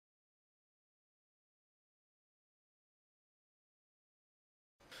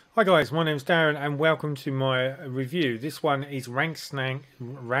Hi guys, my name's Darren and welcome to my review. This one is RankSnap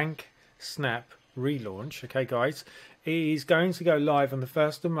relaunch. Okay guys, it is going to go live on the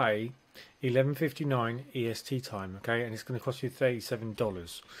 1st of May, 11:59 EST time. Okay, and it's going to cost you $37.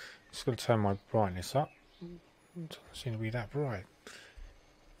 Just going to turn my brightness up. It doesn't seem to be that bright.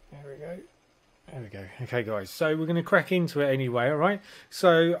 There we go. There we go. Okay guys, so we're going to crack into it anyway, alright?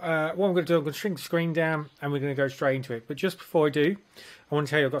 So what I'm going to do, I'm going to shrink the screen down and we're going to go straight into it. But just before I do, I want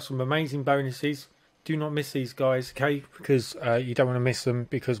to tell you I've got some amazing bonuses. Do not miss these guys, okay? Because you don't want to miss them,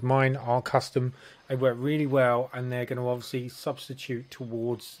 because mine are custom. They work really well and they're going to obviously substitute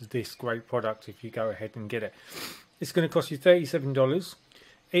towards this great product if you go ahead and get it. It's going to cost you $37.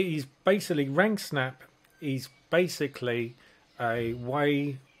 It is basically, RankSnap is basically a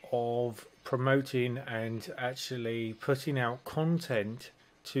way of promoting and actually putting out content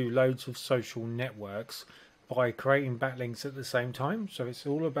to loads of social networks by creating backlinks at the same time. So it's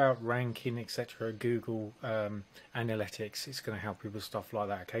all about ranking, etc. Google analytics. It's going to help you with stuff like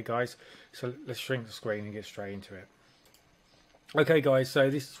that. Okay guys, so let's shrink the screen and get straight into it. Okay guys, so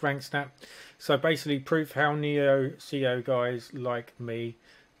this is RankSnap. So basically proof how neo SEO guys like me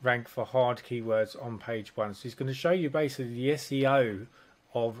rank for hard keywords on page 1. So he's going to show you basically the SEO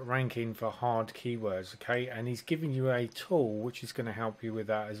of ranking for hard keywords, okay, and he's giving you a tool which is going to help you with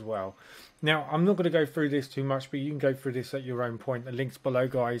that as well. Now I'm not going to go through this too much, but you can go through this at your own point. The link's below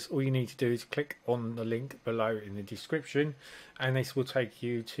guys. All you need to do is click on the link below in the description and this will take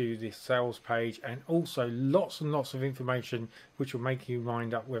you to this sales page, and also lots and lots of information which will make you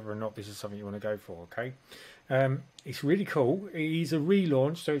mind up whether or not this is something you want to go for. Okay, it's really cool. It is a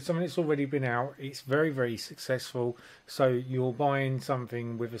relaunch, so it's something that's already been out. It's very successful, so you're buying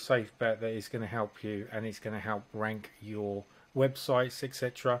something with a safe bet that is going to help you and it's going to help rank your websites,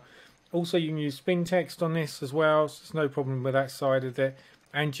 etc. Also you can use spin text on this as well, so there's no problem with that side of it.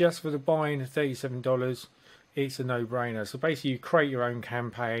 And just for the buying of $37, it's a no-brainer. So basically you create your own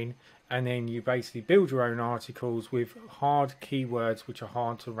campaign and then you basically build your own articles with hard keywords which are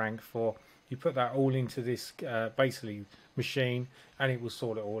hard to rank for. You put that all into this basically machine and it will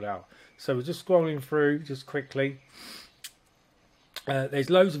sort it all out. So we're just scrolling through just quickly. There's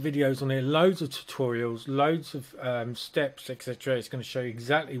loads of videos on there, loads of tutorials, loads of steps, etc. It's going to show you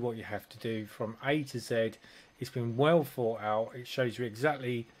exactly what you have to do from A to Z. It's been well thought out. It shows you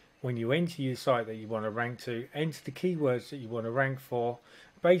exactly when you enter your site that you want to rank to, enter the keywords that you want to rank for,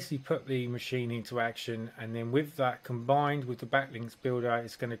 basically put the machine into action, and then with that combined with the backlinks builder,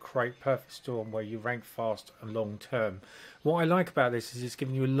 it's going to create perfect storm where you rank fast and long term. What I like about this is it's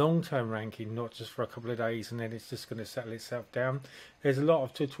giving you a long-term ranking, not just for a couple of days and then it's just going to settle itself down. There's a lot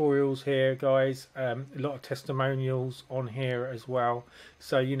of tutorials here guys, a lot of testimonials on here as well,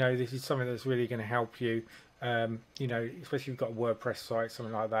 so you know this is something that's really going to help you. You know, especially if you've got a WordPress site,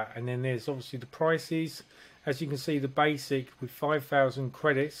 something like that. And then there's obviously the prices. As you can see, the basic with 5,000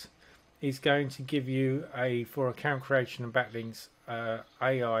 credits is going to give you for account creation and backlinks,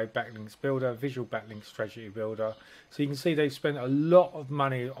 AI backlinks builder, visual backlinks strategy builder. So you can see they've spent a lot of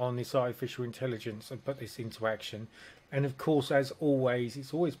money on this artificial intelligence and put this into action. And of course, as always,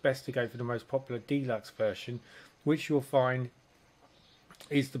 it's always best to go for the most popular deluxe version, which you'll find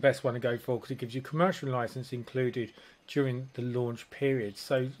is the best one to go for because it gives you commercial license included during the launch period.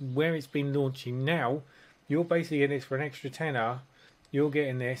 So where it's been launching now, you're basically getting this for an extra tenner. You're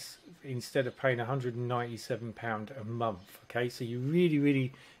getting this instead of paying £197 a month. Okay, so you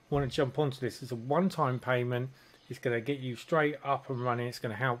really want to jump onto this. It's a one-time payment. It's going to get you straight up and running. It's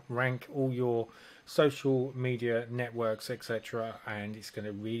going to help rank all your social media networks, etc., and it's going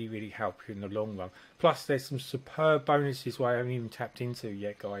to really help you in the long run. Plus there's some superb bonuses I haven't even tapped into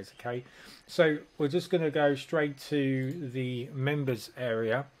yet guys. Okay, so we're just going to go straight to the members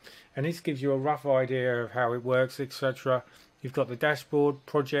area, and this gives you a rough idea of how it works, etc. You've got the dashboard,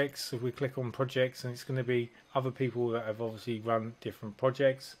 projects. If we click on projects, and it's going to be other people that have obviously run different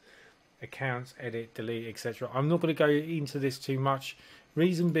projects, accounts, edit, delete, etc. I'm not going to go into this too much.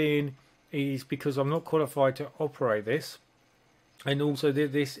 Reason being is because I'm not qualified to operate this, and also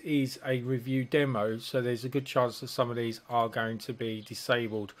this is a review demo, so there's a good chance that some of these are going to be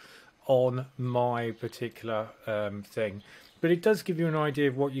disabled on my particular thing, but it does give you an idea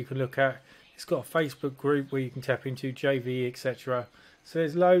of what you can look at. It's got a Facebook group where you can tap into, JV, etc. So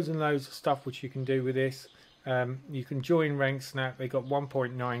there's loads and loads of stuff which you can do with this. You can join RankSnap. They got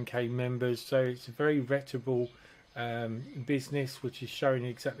 1.9k members, so it's a very reputable business which is showing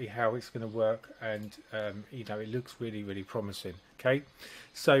exactly how it's going to work, and you know, it looks really promising. Okay,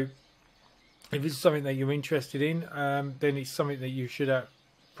 so if it's something that you're interested in, then it's something that you should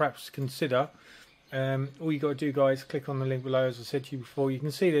perhaps consider All you got to do, guys, click on the link below. As I said to you before, you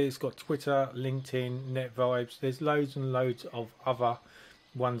can see that it's got Twitter, LinkedIn, Net Vibes. There's loads and loads of other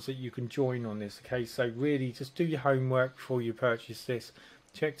ones that you can join on this. Okay, so really just do your homework before you purchase this.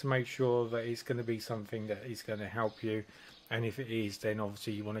 Check to make sure that it's going to be something that is going to help you, and if it is, then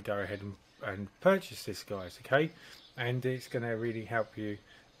obviously you want to go ahead and purchase this, guys. Okay, and it's going to really help you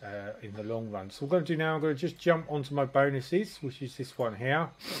in the long run. So what I'm going to do now, I'm going to just jump onto my bonuses, which is this one here.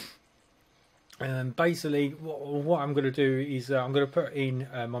 And basically what I'm going to do is I'm going to put in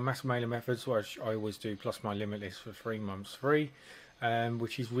my mass mailer methods, which I always do, plus my limitless for 3 months free,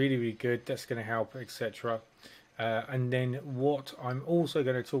 which is really good. That's going to help, etc. And then what I'm also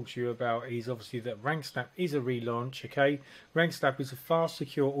going to talk to you about is obviously that RankSnap is a relaunch. Okay, RankSnap is a fast,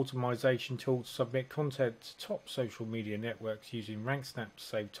 secure automation tool to submit content to top social media networks using RankSnap to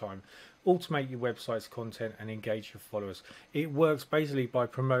save time, automate your website's content, and engage your followers. It works basically by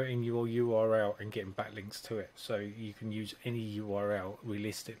promoting your URL and getting backlinks to it. So you can use any URL.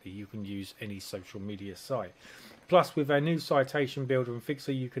 Realistically, you can use any social media site. Plus, with our new Citation Builder and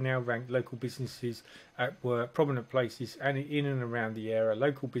Fixer, you can now rank local businesses at work, prominent places, and in and around the area.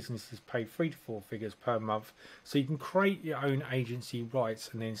 Local businesses pay 3 to 4 figures per month, so you can create your own agency rights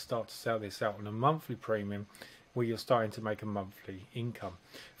and then start to sell this out on a monthly premium, where you're starting to make a monthly income.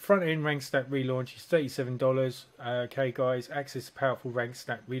 Front end RankSnap relaunch is $37. Okay, guys, access to powerful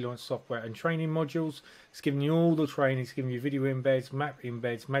RankSnap relaunch software and training modules. It's giving you all the training. It's giving you video embeds, map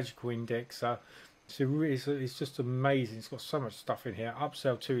embeds, magical indexer. So it's just amazing. It's got so much stuff in here.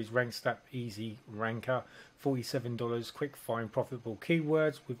 Upsell 2 is RankSnap Easy Ranker, $47. Quick find profitable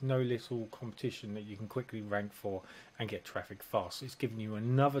keywords with no little competition that you can quickly rank for and get traffic fast. It's giving you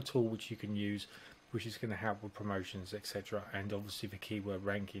another tool which you can use, which is going to help with promotions, etc., and obviously the keyword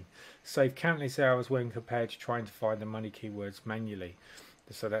ranking. Save countless hours when compared to trying to find the money keywords manually.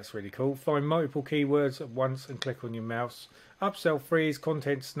 So that's really cool. Find multiple keywords at once and click on your mouse. Upsell 3 is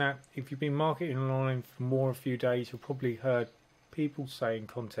Content Snap. If you've been marketing online for more than a few days, you've probably heard people saying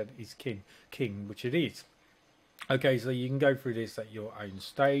content is king, which it is. Okay, so you can go through this at your own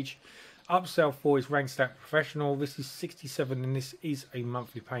stage. Upsell 4 is RankSnap Professional. This is $67 and this is a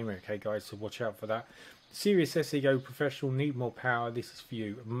monthly payment. Okay, guys, so watch out for that. Serious SEO Professional, need more power. This is for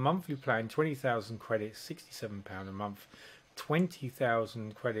you. Monthly plan, 20,000 credits, £67 a month.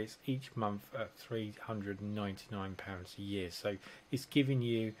 20,000 credits each month at £399 a year. So it's giving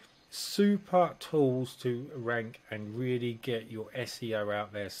you super tools to rank and really get your SEO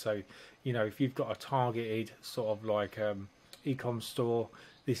out there. So, you know, if you've got a targeted sort of like e-com store,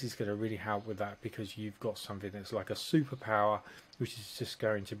 this is going to really help with that, because you've got something that's like a superpower, which is just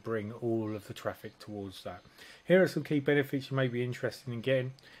going to bring all of the traffic towards that. Here are some key benefits you may be interested in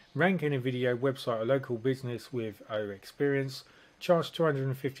getting. Ranking a video, website or local business with our experience. Charge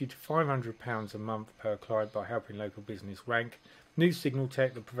 £250 to £500 a month per client by helping local business rank. New signal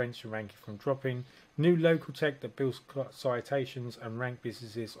tech that prevents your ranking from dropping. New local tech that builds citations and rank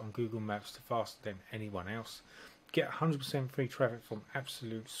businesses on Google Maps faster than anyone else. Get 100% free traffic from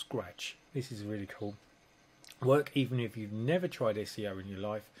absolute scratch. This is really cool. Work even if you've never tried SEO in your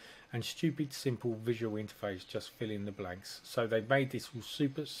life. And stupid simple visual interface, just fill in the blanks. So they made this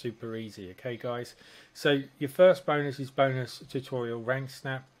super easy. Okay, guys, so your first bonus is bonus tutorial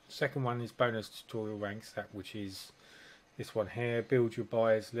RankSnap. Second one is bonus tutorial RankSnap, which is this one here, build your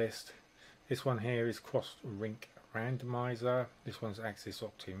buyers list. This one here is cross link randomizer. This one's Access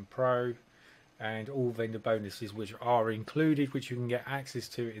Opt-in Pro, and all vendor bonuses which are included, which you can get access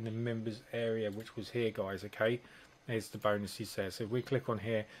to in the members area, which was here, guys. Okay, there's the bonuses there. So if we click on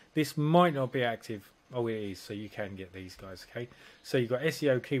here, this might not be active. Oh, it is, so you can get these, guys. Okay, so you've got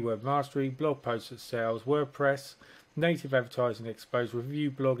SEO keyword mastery, blog posts that sells, WordPress, native advertising exposed,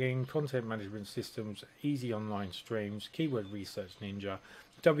 review blogging, content management systems, easy online streams, keyword research ninja,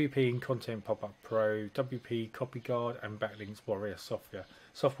 WP and Content Pop-Up Pro, WP CopyGuard, and Backlinks Warrior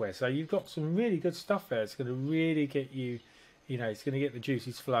software. So you've got some really good stuff there. It's going to really get you, you know, it's going to get the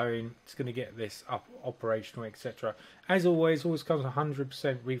juices flowing. It's going to get this up operational, etc. As always comes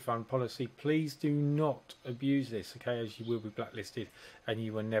 100% refund policy. Please do not abuse this, okay, as you will be blacklisted and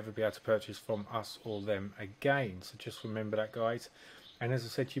you will never be able to purchase from us or them again. So just remember that, guys. And as I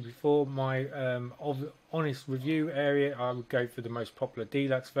said to you before, my honest review area, I would go for the most popular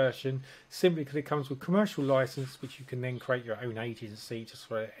deluxe version, simply because it comes with commercial license, which you can then create your own agency just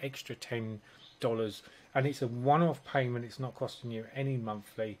for an extra $10. And it's a one-off payment. It's not costing you any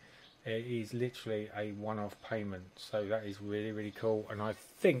monthly. It is literally a one-off payment. So that is really cool. And I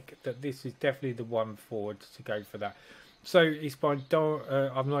think that this is definitely the one forward to go for that. So it's by,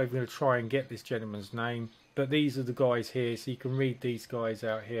 I'm not even going to try and get this gentleman's name, but these are the guys here, so you can read these guys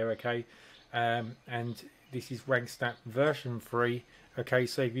out here, okay? and this is RankSnap version 3. Okay,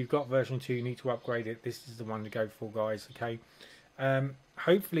 so if you've got version 2, you need to upgrade it. This is the one to go for, guys. Okay,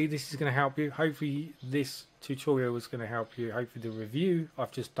 hopefully this is going to help you. Hopefully this tutorial is going to help you. Hopefully the review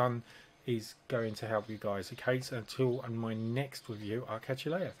I've just done is going to help you guys. Okay, so until my next review, I'll catch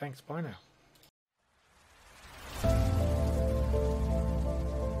you later. Thanks, bye now.